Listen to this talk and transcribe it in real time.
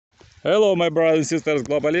Hello my brothers and sisters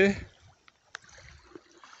globally.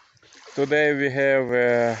 Today we have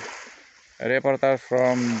a reporter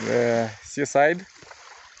from the seaside.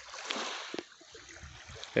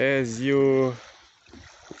 As you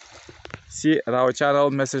see at our channel,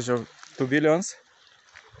 Message of 2 Billions,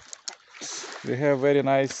 we have very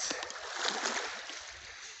nice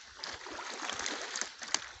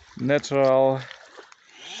natural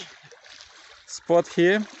spot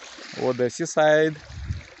here with the seaside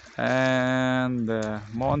and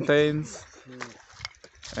mountains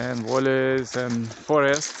and valleys and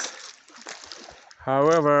forests.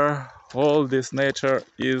 However, all this nature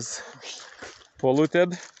is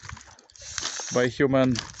polluted by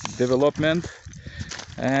human development,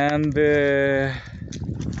 and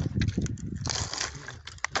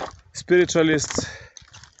spiritualists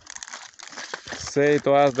say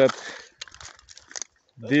to us that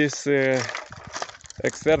this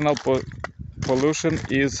external pollution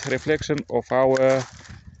is reflection of our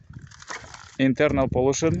internal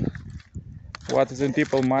pollution. What is in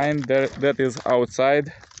people's mind, that is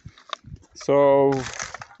outside. So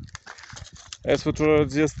as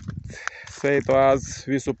futurologists say to us,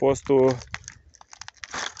 we're supposed to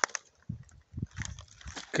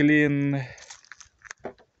clean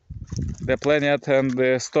the planet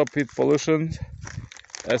and stop its pollution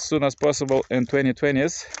as soon as possible in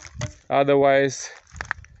 2020s. Otherwise,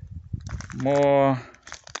 more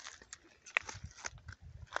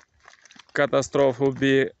catastrophe will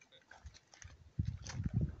be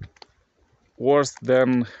worse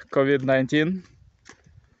than COVID-19.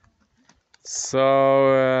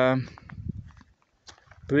 So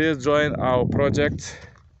please join our project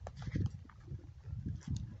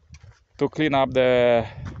to clean up the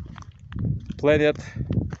planet.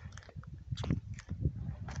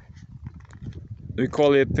 We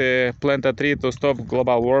call it plant a tree to stop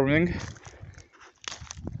global warming,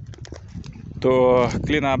 to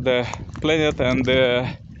clean up the planet and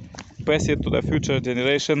pass it to the future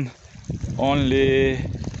generation only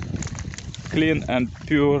clean and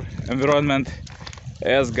pure environment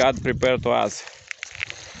as God prepared to us.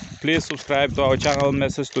 Please subscribe to our channel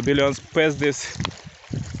Message to Billions. Pass this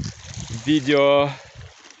video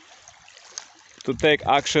to take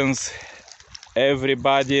actions,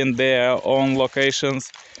 everybody in their own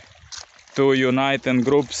locations, to unite in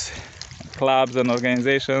groups, clubs and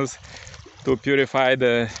organizations to purify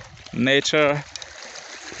the nature.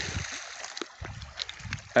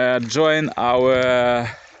 Join our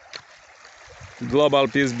global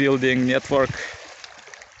peace building network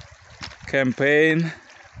campaign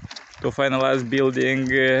to finalize building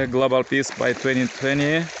global peace by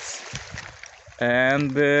 2020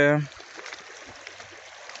 and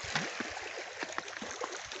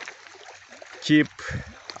keep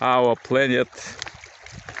our planet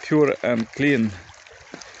pure and clean.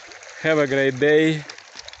 Have a great day.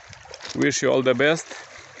 Wish you all the best.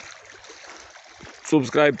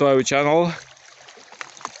 Subscribe to our channel.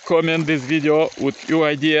 Comment this video with your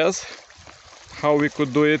ideas how we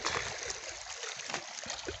could do it,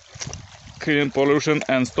 clean pollution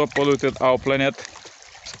and stop polluted our planet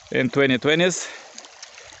in 2020s.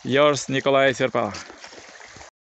 Yours, Nikolai Serpal.